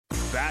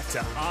back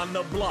to On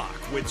the Block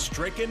with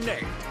Strick and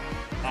Nate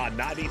on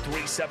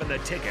 93.7 The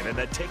Ticket and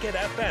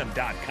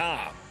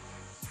theticketfm.com.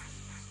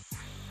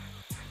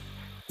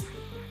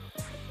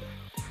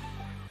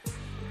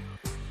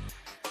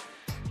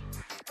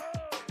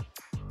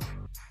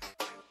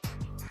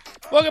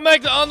 Welcome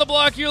back to On the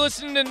Block. You're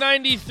listening to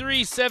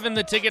 93.7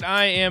 The Ticket.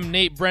 I am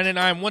Nate Brennan.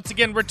 I'm once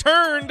again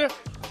returned,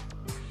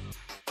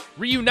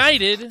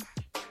 reunited.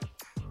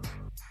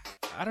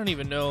 I don't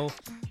even know.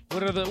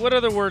 What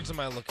other words am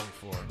I looking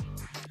for?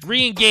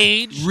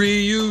 Re-engaged.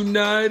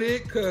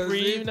 Reunited, cause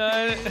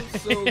Reunited. it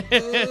feels so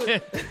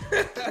good.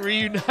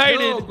 Reunited.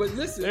 No, but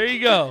listen. There you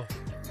go.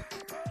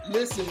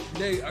 Listen,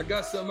 Nate, I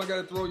got something I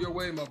got to throw your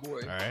way, my boy.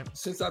 All right.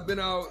 Since I've been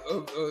out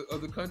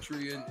of the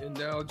country and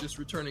now just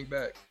returning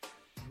back,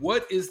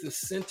 what is the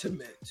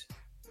sentiment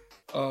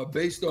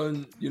based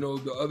on,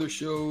 the other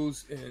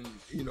shows and,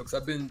 because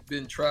I've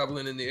been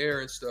traveling in the air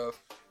and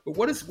stuff. But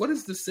what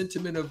is the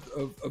sentiment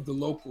of the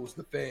locals,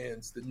 the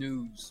fans, the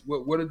news?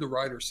 What are the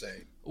writers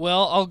saying?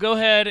 Well, I'll go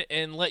ahead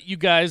and let you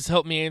guys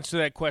help me answer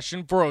that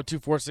question.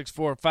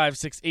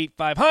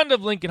 402-464-5685. Honda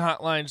of Lincoln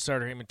Hotline,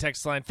 Starter Heyman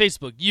text line,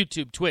 Facebook,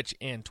 YouTube, Twitch,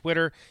 and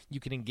Twitter. You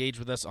can engage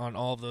with us on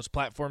all of those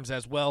platforms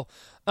as well.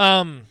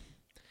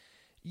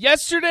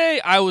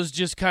 Yesterday, I was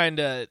just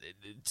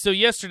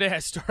yesterday I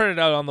started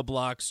out on the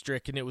block,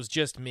 Strick, and it was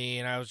just me,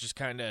 and I was just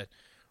kind of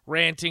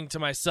ranting to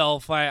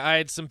myself. I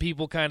had some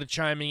people kind of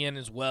chiming in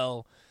as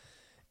well.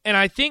 And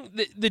I think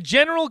the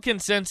general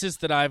consensus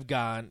that I've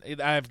gotten,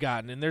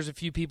 and there's a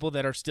few people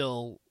that are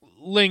still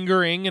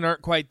lingering and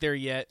aren't quite there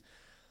yet,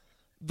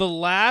 the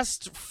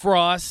last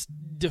Frost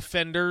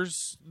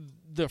defenders,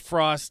 the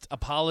Frost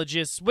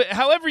apologists,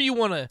 however you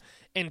want to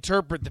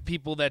interpret the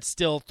people that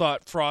still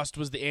thought Frost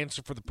was the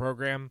answer for the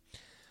program,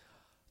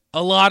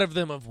 a lot of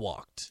them have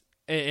walked,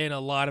 and a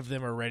lot of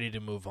them are ready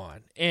to move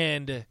on.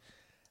 And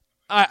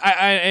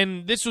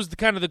and this was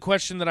the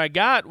question that I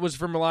got was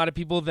from a lot of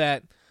people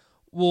that,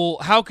 well,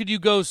 how could you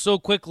go so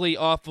quickly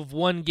off of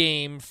one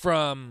game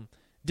from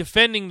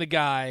defending the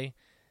guy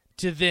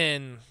to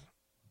then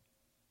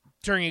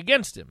turning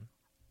against him?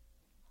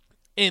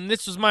 And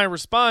this was my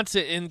response,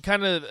 and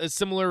kind of a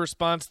similar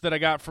response that I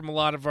got from a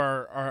lot of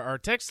our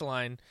text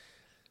line.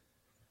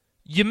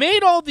 You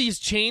made all these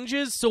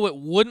changes so it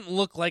wouldn't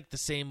look like the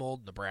same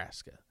old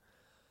Nebraska.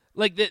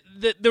 Like,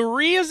 the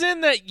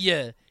reason that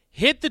you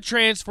hit the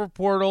transfer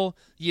portal,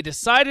 you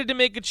decided to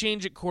make a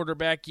change at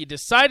quarterback, you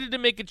decided to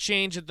make a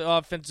change at the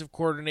offensive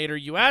coordinator,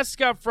 you asked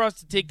Scott Frost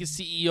to take a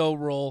CEO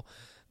role.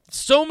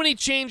 So many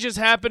changes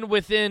happened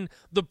within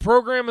the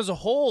program as a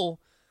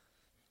whole,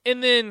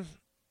 and then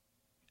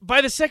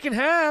by the second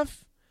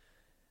half,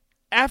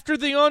 after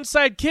the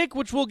onside kick,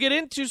 which we'll get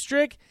into,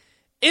 Strick,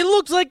 it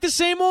looked like the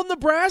same old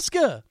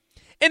Nebraska.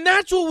 And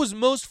that's what was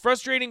most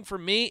frustrating for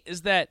me,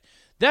 is that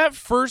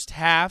first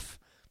half,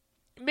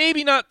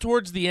 maybe not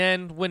towards the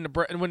end when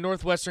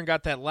Northwestern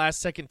got that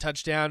last-second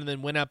touchdown and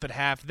then went up at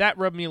half. That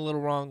rubbed me a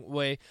little wrong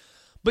way.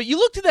 But you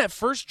looked at that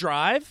first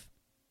drive,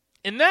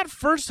 and that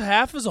first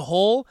half as a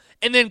whole,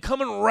 and then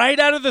coming right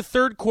out of the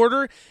third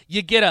quarter,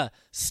 you get a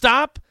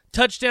stop,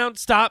 touchdown,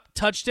 stop,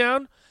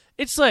 touchdown.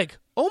 It's like,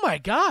 oh my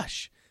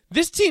gosh,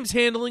 this team's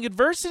handling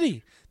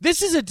adversity.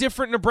 This is a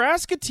different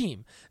Nebraska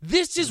team.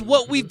 This is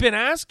what we've been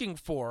asking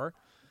for.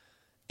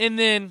 And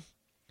then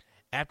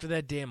after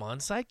that damn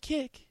onside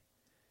kick,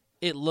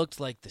 it looked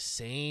like the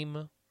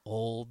same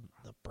old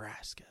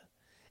Nebraska.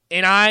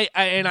 And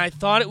I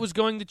thought it was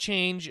going to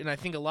change, and I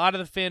think a lot of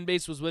the fan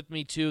base was with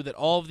me too, that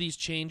all of these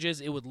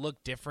changes, it would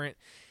look different,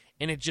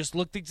 and it just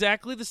looked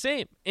exactly the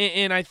same.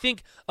 And I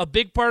think a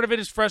big part of it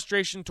is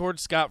frustration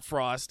towards Scott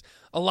Frost.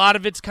 A lot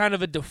of it's kind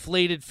of a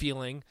deflated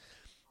feeling.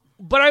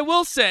 But I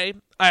will say,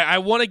 I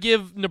want to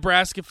give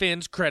Nebraska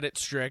fans credit,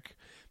 Strick,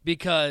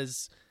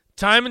 because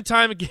time and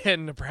time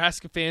again,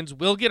 Nebraska fans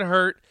will get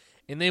hurt,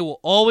 and they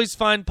will always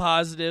find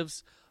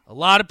positives. A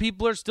lot of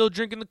people are still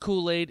drinking the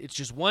Kool-Aid. It's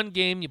just one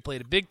game. You played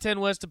a Big Ten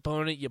West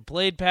opponent. You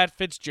played Pat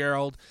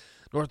Fitzgerald.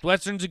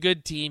 Northwestern's a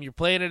good team. You're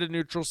playing at a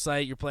neutral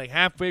site. You're playing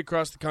halfway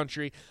across the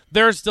country.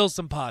 There are still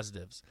some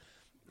positives.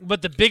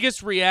 But the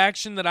biggest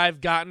reaction that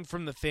I've gotten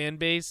from the fan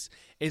base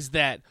is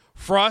that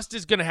Frost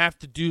is going to have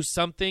to do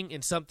something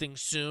and something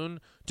soon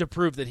to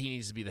prove that he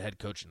needs to be the head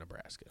coach in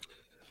Nebraska.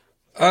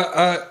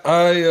 I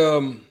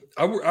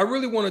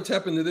really want to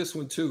tap into this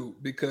one too,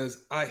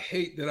 because I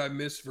hate that I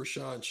missed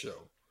Vershawn's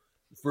show.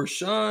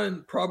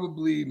 Vershawn,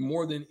 probably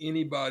more than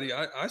anybody,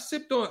 I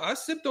sipped on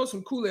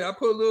some Kool-Aid. I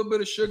put a little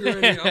bit of sugar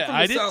in it. I'm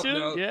from the South too.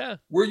 Now. Yeah,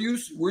 we're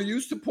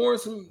used to pouring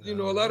some, a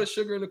lot of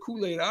sugar in the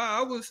Kool-Aid.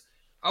 I was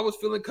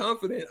feeling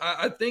confident.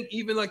 I think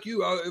even like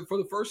you, for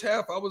the first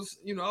half, I was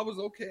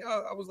okay.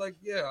 I was like,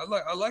 yeah,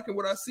 I liking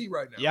what I see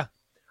right now. Yeah,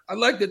 I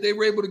like that they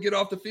were able to get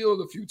off the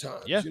field a few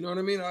times. Yeah. You know what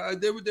I mean?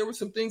 There were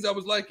some things I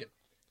was liking,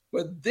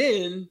 but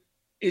then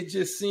it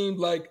just seemed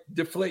like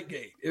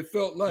Deflategate. It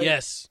felt like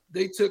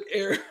they took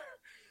air.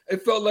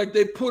 It felt like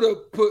they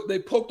they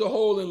poked a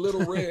hole in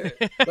Little Red.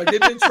 Like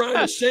they've been trying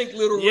to shank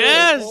Little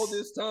Red all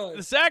this time.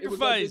 The sacrifice. It was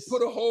like they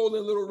put a hole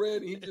in Little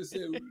Red, and he just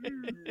said,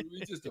 he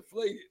just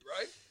deflated,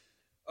 right?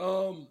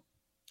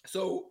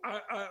 So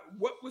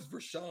what was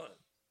Vershawn's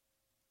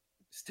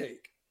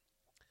take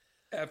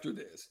after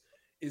this?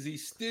 Is he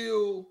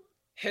still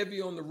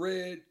heavy on the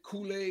red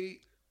Kool-Aid,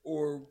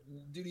 or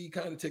did he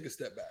kind of take a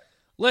step back?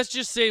 Let's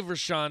just say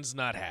Vershawn's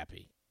not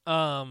happy.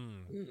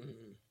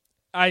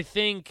 I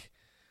think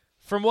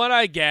from what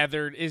I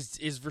gathered is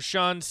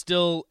Vershawn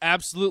still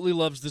absolutely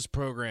loves this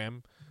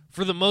program.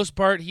 For the most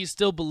part, he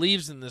still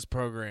believes in this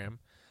program.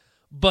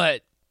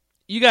 But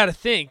you got to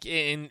think,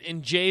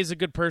 and Jay's a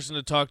good person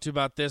to talk to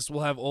about this.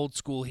 We'll have Old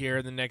School here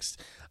in the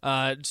next,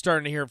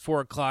 starting to hear at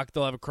 4 o'clock.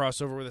 They'll have a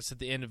crossover with us at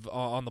the end of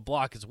on the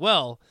block as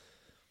well.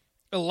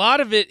 A lot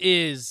of it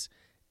is,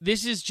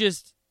 this is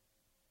just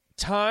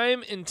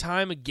time and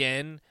time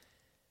again,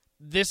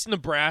 this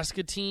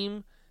Nebraska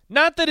team,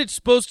 not that it's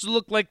supposed to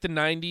look like the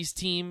 90s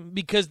team,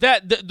 because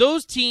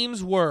those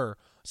teams were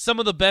some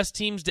of the best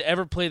teams to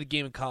ever play the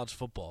game of college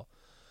football.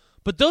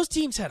 But those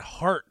teams had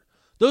heart.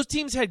 Those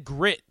teams had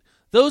grit.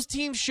 Those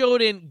teams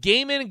showed in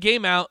and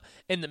game out,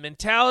 and the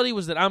mentality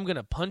was that I'm going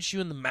to punch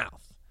you in the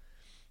mouth.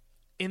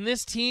 In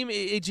this team,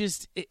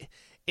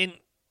 and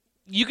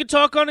you could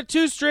talk on it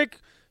too, Strick.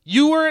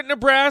 You were at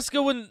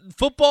Nebraska when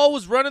football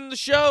was running the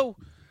show.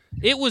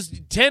 It was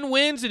 10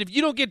 wins, and if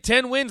you don't get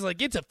 10 wins,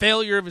 like, it's a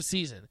failure of a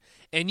season.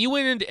 And you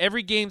went into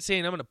every game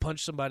saying, I'm going to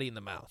punch somebody in the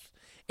mouth.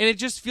 And it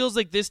just feels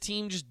like this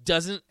team just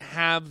doesn't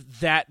have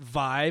that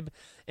vibe.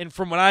 And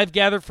from what I've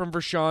gathered from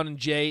Vershawn and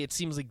Jay, it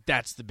seems like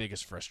that's the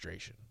biggest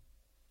frustration.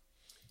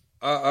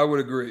 I would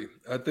agree.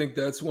 I think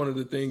that's one of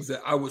the things that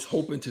I was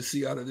hoping to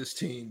see out of this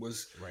team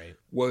was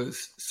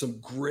some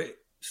grit,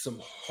 some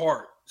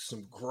heart,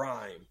 some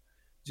grime,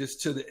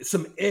 just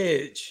some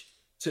edge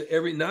to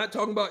every. Not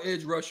talking about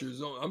edge rushers.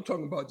 I'm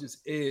talking about just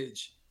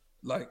edge,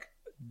 like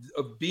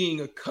of being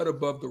a cut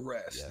above the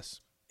rest. Yes.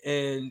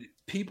 And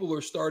people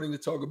are starting to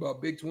talk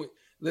about Big 20.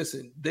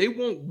 Listen, they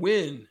won't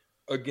win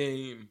a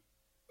game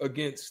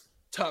against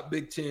top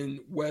Big Ten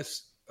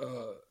West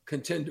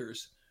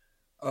contenders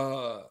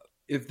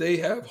if they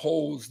have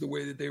holes the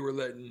way that they were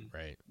letting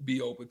be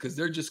open, because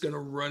they're just going to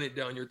run it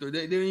down your throat.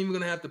 They're even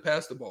going to have to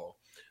pass the ball.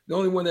 The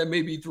only one that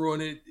may be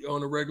throwing it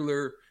on a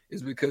regular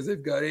is because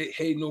they've got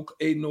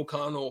Aiden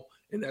O'Connell,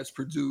 and that's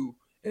Purdue,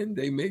 and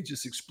they may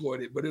just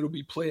exploit it, but it'll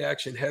be play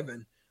action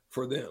heaven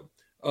for them.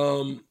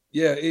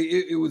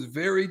 It was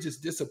very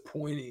just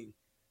disappointing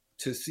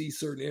to see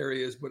certain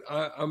areas, but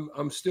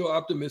I'm still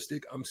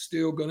optimistic. I'm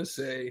still going to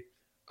say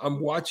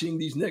I'm watching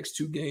these next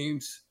two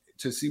games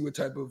to see what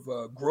type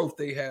of growth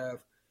they have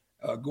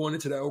going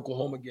into that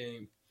Oklahoma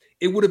game.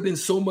 It would have been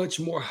so much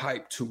more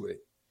hype to it.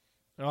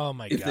 Oh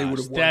my gosh, they would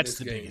have won that's this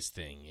the game. Biggest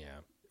thing, yeah.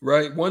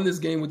 Right, won this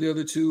game with the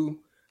other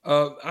two.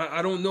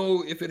 I don't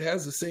know if it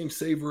has the same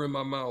savor in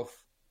my mouth.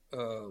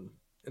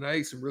 And I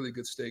ate some really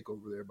good steak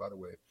over there, by the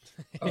way.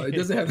 It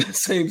doesn't have the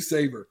same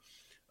savor.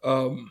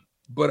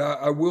 But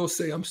I will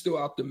say I'm still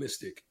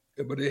optimistic.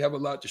 But they have a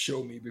lot to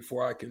show me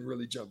before I can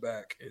really jump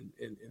back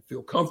and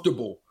feel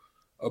comfortable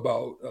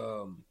about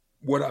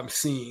what I'm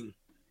seeing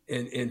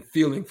and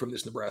feeling from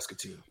this Nebraska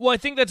team. Well, I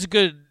think that's a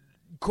good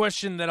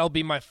question that'll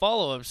be my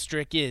follow-up,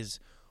 Strick, is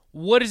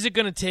what is it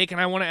going to take?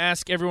 And I want to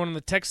ask everyone on the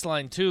text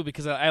line, too,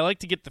 because I like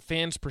to get the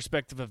fans'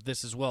 perspective of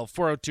this as well.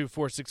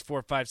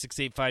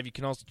 402-464-5685. You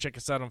can also check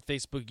us out on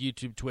Facebook,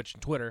 YouTube, Twitch,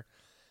 and Twitter.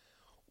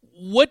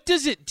 What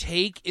does it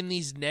take in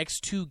these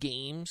next two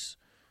games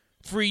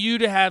for you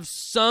to have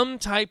some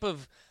type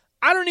of,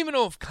 I don't even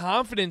know if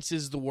confidence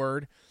is the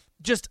word,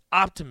 just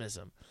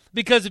optimism?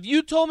 Because if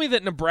you told me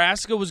that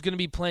Nebraska was going to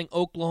be playing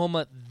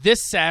Oklahoma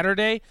this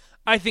Saturday,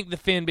 I think the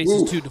fan base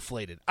is too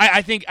deflated.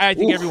 I think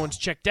everyone's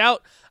checked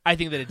out. I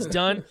think that it's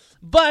done.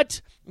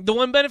 But the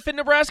one benefit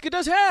Nebraska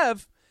does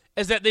have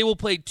is that they will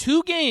play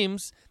two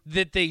games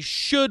that they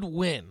should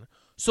win.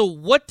 So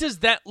what does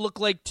that look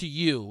like to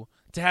you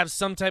to have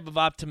some type of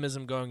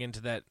optimism going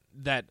into that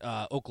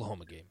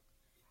Oklahoma game?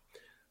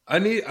 I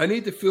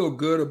need to feel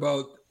good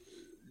about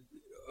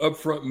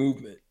upfront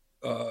movement,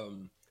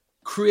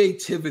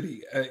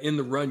 creativity in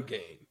the run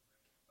game.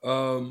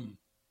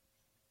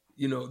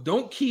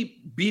 Don't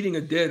keep beating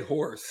a dead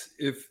horse.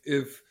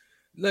 If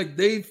like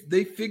they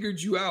figured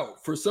you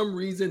out for some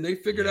reason, they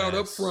figured out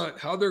up front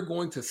how they're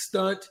going to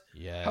stunt,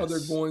 how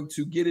they're going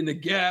to get into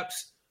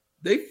gaps.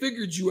 They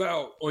figured you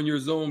out on your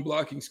zone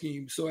blocking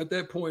scheme. So at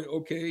that point,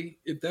 okay,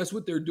 if that's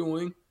what they're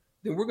doing,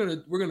 then we're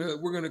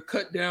gonna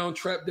cut down,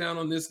 trap down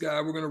on this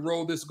guy. We're gonna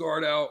roll this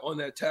guard out on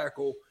that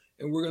tackle,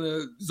 and we're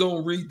gonna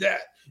zone read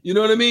that. You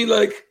know what I mean?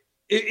 Like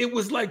it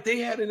was like they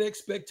had an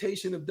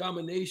expectation of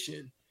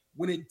domination.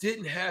 When it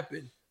didn't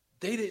happen,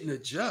 they didn't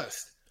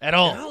adjust at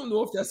all. And I don't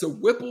know if that's a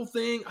Whipple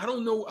thing. I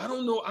don't know. I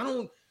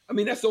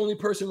mean, that's the only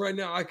person right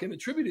now I can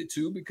attribute it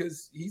to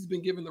because he's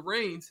been given the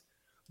reins.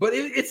 But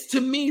it's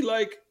to me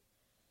like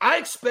I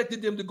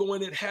expected them to go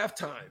in at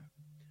halftime,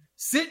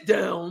 sit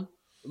down,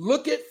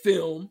 look at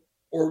film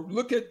or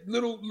look at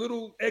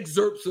little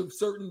excerpts of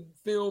certain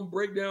film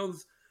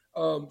breakdowns,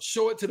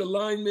 show it to the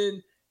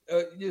linemen,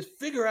 just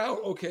figure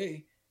out,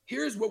 okay,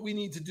 here's what we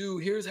need to do.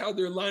 Here's how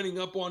they're lining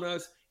up on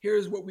us.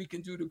 Here's what we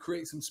can do to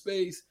create some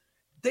space.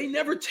 they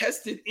never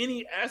tested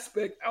any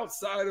aspect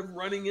outside of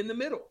running in the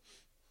middle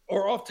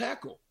or off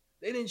tackle.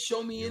 They didn't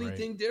show me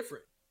anything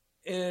different.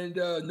 And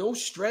no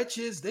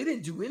stretches. They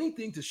didn't do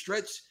anything to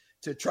stretch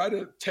to try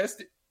to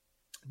test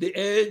the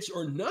edge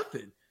or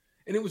nothing.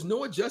 And it was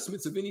no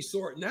adjustments of any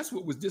sort. And that's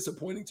what was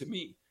disappointing to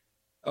me,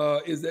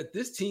 is that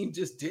this team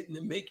just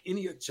didn't make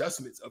any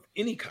adjustments of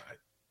any kind.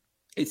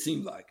 It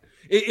seemed like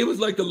it was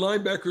like the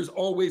linebackers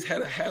always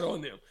had a hat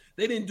on them.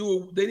 They didn't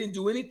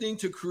do anything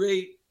to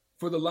create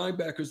for the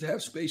linebackers to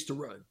have space to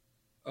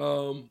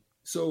run.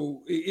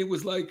 So it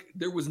was like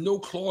there was no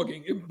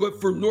clogging.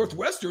 But for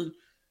Northwestern,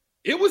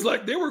 it was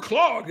like they were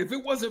clogged. If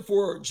it wasn't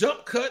for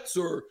jump cuts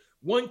or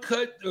one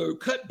cut or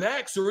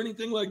cutbacks or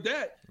anything like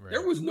that,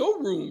 there was no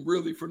room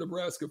really for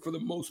Nebraska for the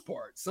most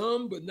part.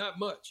 Some, but not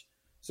much.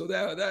 So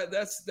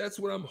that's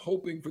what I'm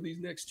hoping for these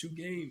next two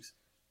games,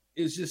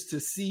 is just to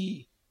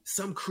see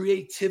some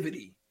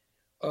creativity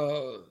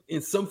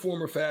in some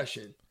form or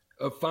fashion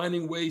of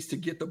finding ways to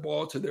get the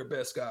ball to their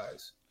best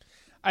guys.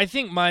 I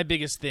think my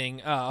biggest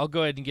thing, I'll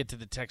go ahead and get to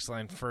the text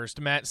line first.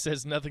 Matt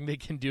says nothing they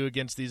can do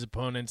against these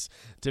opponents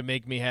to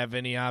make me have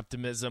any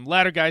optimism.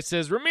 Ladder Guy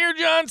says, Ramir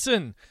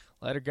Johnson.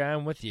 Ladder Guy,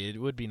 I'm with you.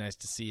 It would be nice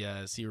to see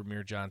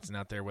Ramir Johnson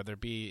out there, whether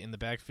it be in the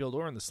backfield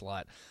or in the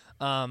slot.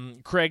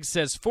 Craig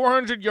says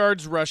 400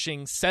 yards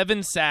rushing,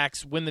 7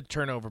 sacks, win the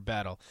turnover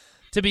battle.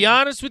 To be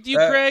honest with you,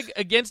 Craig,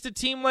 against a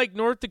team like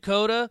North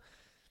Dakota,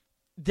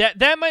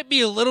 that might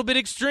be a little bit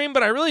extreme,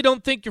 but I really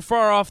don't think you're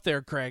far off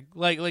there, Craig.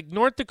 Like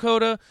North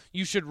Dakota,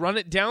 you should run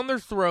it down their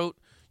throat.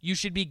 You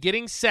should be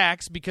getting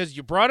sacks because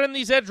you brought in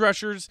these edge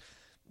rushers.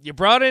 You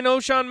brought in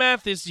O'Shawn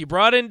Mathis. You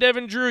brought in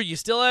Devin Drew. You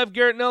still have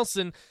Garrett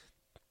Nelson.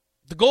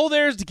 The goal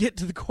there is to get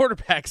to the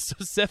quarterback, so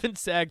 7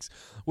 sacks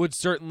would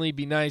certainly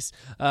be nice.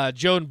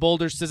 Joe in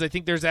Boulder says, I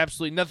think there's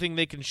absolutely nothing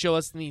they can show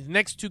us in these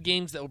next 2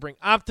 games that will bring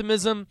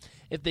optimism.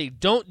 If they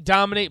don't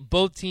dominate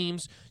both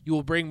teams, you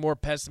will bring more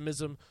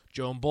pessimism.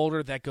 Joe in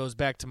Boulder, that goes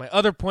back to my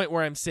other point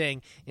where I'm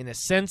saying, in a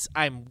sense,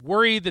 I'm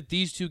worried that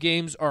these 2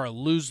 games are a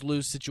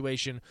lose-lose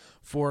situation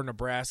for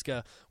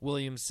Nebraska.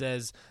 Williams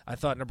says, I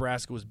thought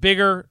Nebraska was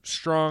bigger,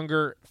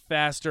 stronger,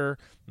 faster.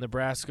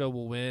 Nebraska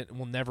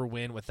will never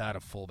win without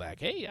a fullback.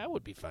 Hey, I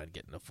would be fine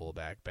getting a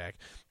fullback back.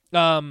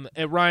 And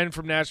Ryan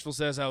from Nashville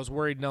says, I was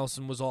worried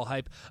Nelson was all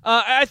hype.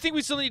 I think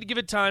we still need to give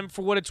it time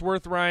for what it's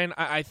worth, Ryan.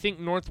 I think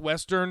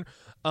Northwestern,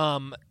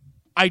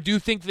 I do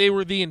think they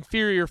were the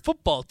inferior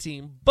football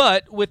team.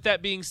 But with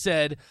that being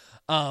said,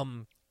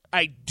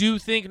 I do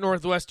think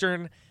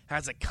Northwestern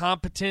has a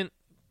competent,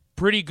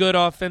 pretty good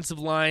offensive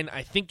line.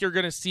 I think you're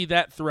going to see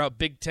that throughout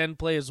Big Ten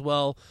play as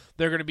well.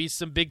 There are going to be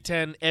some Big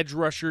Ten edge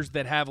rushers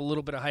that have a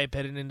little bit of hype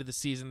heading into the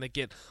season that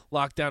get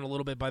locked down a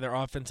little bit by their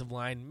offensive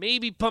line.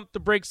 Maybe pump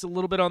the brakes a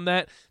little bit on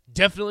that.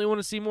 Definitely want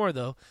to see more,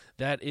 though.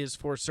 That is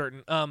for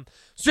certain.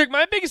 Strick,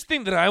 my biggest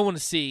thing that I want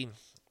to see,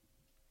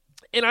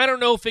 and I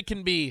don't know if it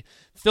can be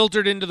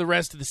filtered into the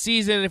rest of the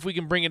season, if we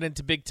can bring it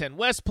into Big Ten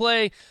West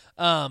play,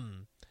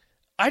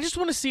 I just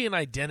want to see an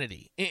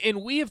identity.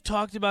 And we have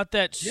talked about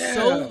that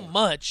so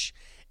much.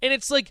 And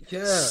it's like,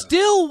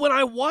 still, when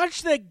I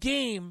watch that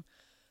game,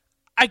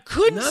 I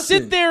couldn't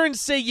sit there and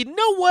say, you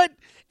know what?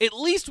 At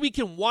least we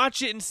can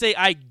watch it and say,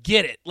 I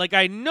get it. Like,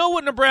 I know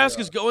what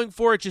Nebraska's going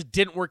for. It just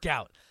didn't work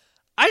out.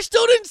 I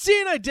still didn't see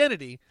an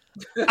identity.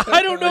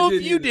 I don't know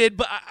if you did,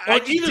 but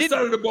on either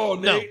side of the ball,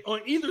 Nate. No.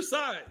 On either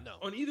side. No.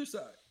 On either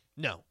side.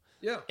 No.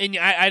 Yeah. And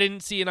I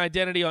didn't see an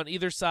identity on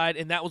either side,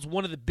 and that was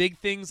one of the big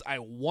things I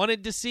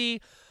wanted to see.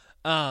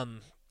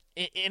 And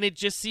it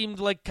just seemed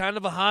like kind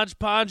of a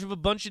hodgepodge of a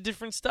bunch of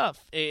different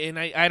stuff. And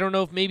I don't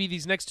know if maybe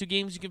these next 2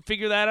 games you can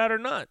figure that out or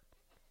not.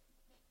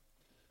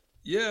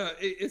 Yeah,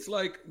 it's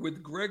like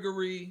with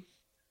Gregory,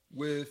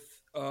 with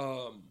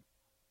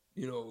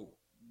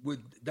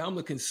with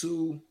Dominic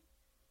Sue,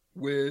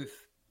 with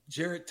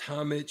Jared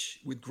Tomich,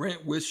 with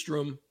Grant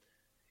Wistrom.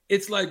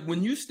 It's like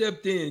when you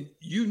stepped in,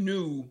 you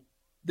knew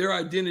their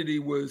identity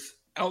was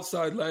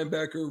outside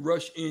linebacker,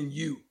 rush in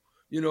you.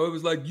 You know, it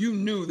was like you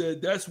knew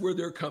that that's where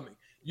they're coming.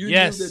 You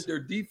knew that their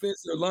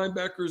defense, their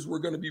linebackers were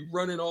going to be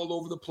running all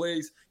over the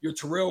place. Your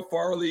Terrell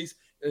Farleys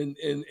and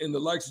the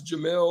likes of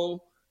Jamel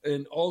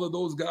and all of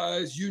those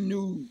guys. You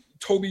knew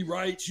Toby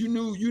Wright. You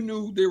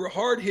knew they were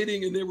hard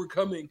hitting and they were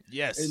coming.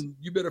 Yes. And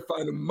you better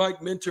find them.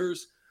 Mike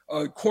Mentors.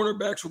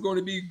 Cornerbacks were going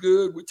to be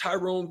good with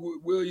Tyrone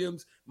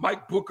Williams,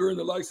 Mike Booker and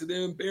the likes of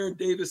them, Baron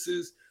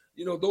Davis's,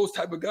 those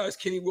type of guys,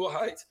 Kenny Will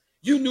Heights.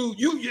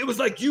 It was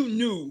like you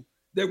knew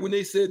that when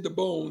they said the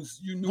bones,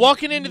 you knew.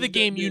 Walking into the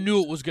game, you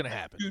knew it was going to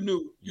happen. You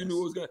knew it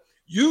was going to.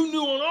 You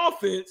knew on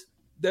offense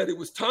that it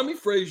was Tommy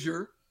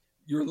Frazier.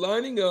 You're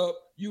lining up.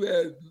 You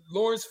had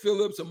Lawrence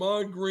Phillips,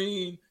 Amon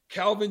Green,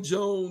 Calvin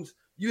Jones.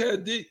 You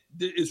had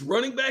it's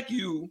running back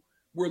you.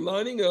 We're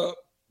lining up.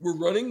 We're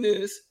running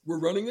this. We're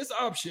running this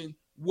option.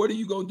 What are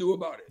you going to do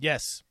about it?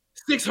 Yes.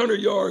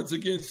 600 yards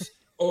against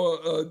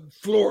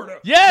Florida.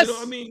 Yes.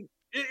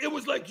 It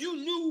was like you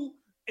knew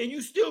and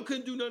you still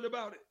couldn't do nothing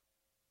about it.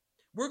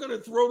 We're going to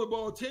throw the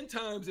ball 10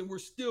 times and we're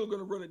still going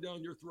to run it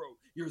down your throat.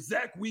 Your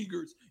Zach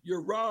Wiegers,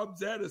 your Rob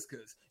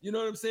Zadiskas. You know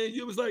what I'm saying?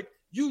 It was like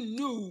you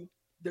knew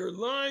Their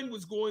line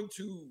was going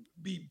to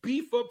be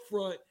beef up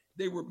front.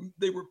 They were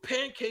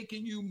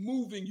pancaking you,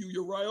 moving you,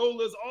 your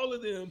Raiolas, all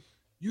of them.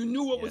 You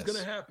knew what was going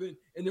to happen,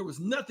 and there was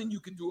nothing you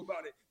could do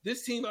about it.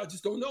 This team, I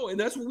just don't know. And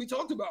that's what we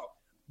talked about.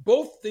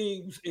 Both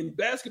things in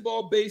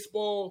basketball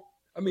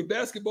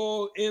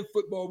and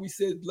football, we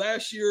said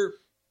last year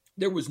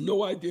there was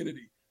no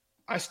identity.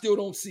 I still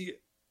don't see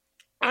it.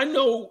 I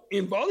know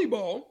in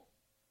volleyball,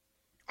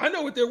 I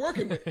know what they're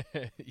working with.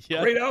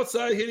 Yep. Great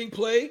outside hitting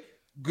play,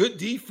 good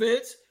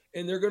defense,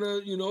 and they're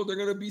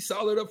gonna be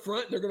solid up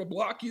front, and they're gonna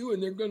block you,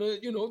 and they're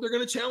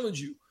gonna challenge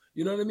you.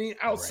 You know what I mean?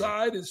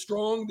 Outside and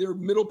strong, their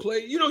middle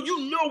play. You know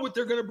what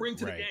they're gonna bring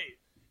to the game.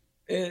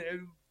 And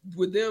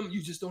with them,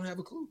 you just don't have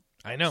a clue.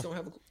 I know.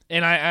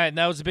 And I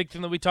that was a big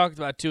thing that we talked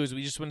about too, is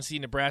we just want to see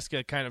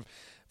Nebraska kind of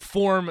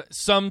form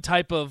some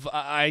type of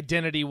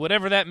identity,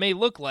 whatever that may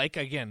look like.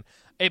 Again,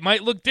 it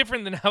might look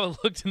different than how it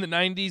looked in the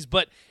 90s,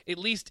 but at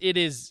least it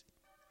is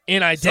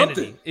an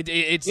identity.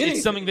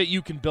 It's something that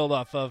you can build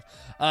off of.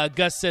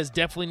 Gus says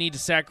definitely need to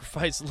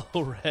sacrifice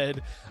Little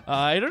Red.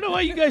 I don't know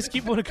why you guys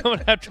keep wanting to come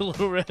after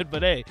Little Red,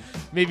 but hey,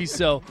 maybe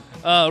so.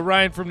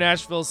 Ryan from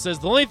Nashville says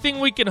the only thing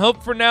we can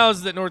hope for now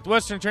is that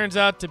Northwestern turns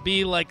out to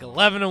be like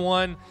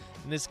 11-1,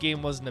 and this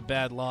game wasn't a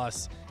bad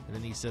loss. And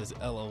then he says,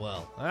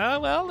 LOL.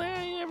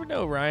 You never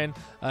know, Ryan.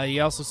 He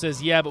also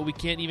says, yeah, but we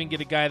can't even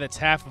get a guy that's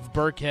half of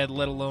Burkhead,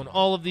 let alone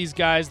all of these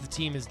guys. The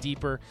team is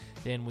deeper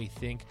than we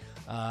think.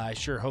 I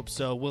sure hope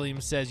so.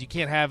 Williams says, you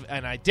can't have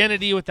an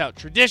identity without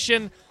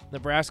tradition.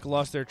 Nebraska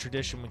lost their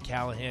tradition when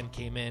Callahan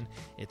came in.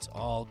 It's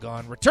all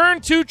gone.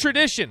 Return to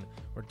tradition.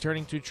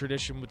 Returning to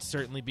tradition would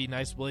certainly be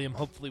nice, William.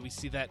 Hopefully we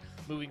see that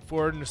moving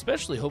forward, and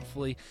especially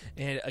hopefully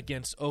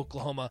against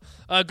Oklahoma.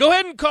 Go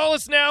ahead and call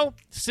us now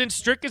since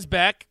Strick is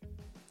back.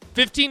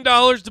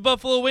 $15 to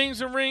Buffalo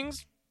Wings and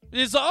Rings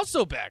is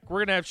also back. We're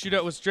going to have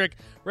Shootout with Strick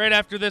right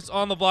after this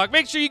on the block.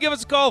 Make sure you give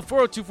us a call,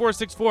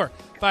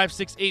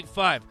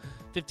 402-464-5685.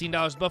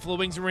 $15 Buffalo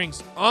Wings and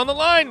Rings on the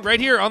line right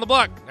here on the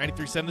block.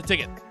 93.7 The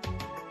Ticket.